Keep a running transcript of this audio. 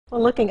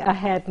Well, looking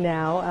ahead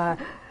now,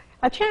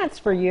 a chance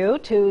for you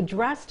to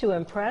dress to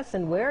impress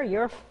and wear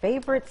your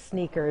favorite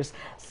sneakers.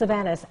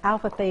 Savannah's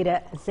Alpha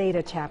Theta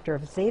Zeta chapter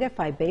of Zeta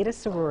Phi Beta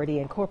Sorority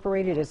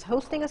Incorporated is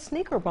hosting a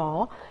sneaker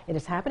ball. It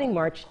is happening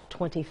March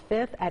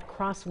 25th at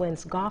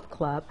Crosswinds Golf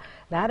Club.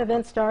 That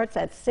event starts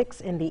at 6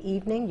 in the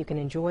evening. You can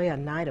enjoy a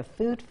night of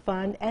food,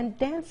 fun, and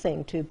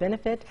dancing to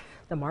benefit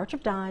the March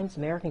of Dimes,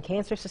 American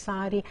Cancer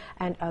Society,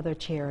 and other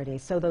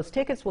charities. So those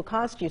tickets will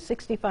cost you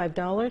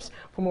 $65.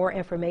 For more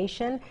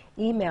information,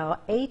 email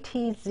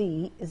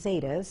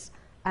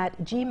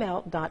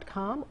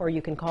atzzetas@gmail.com, or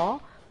you can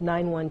call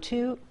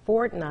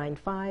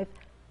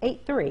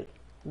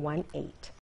 912-495-8318.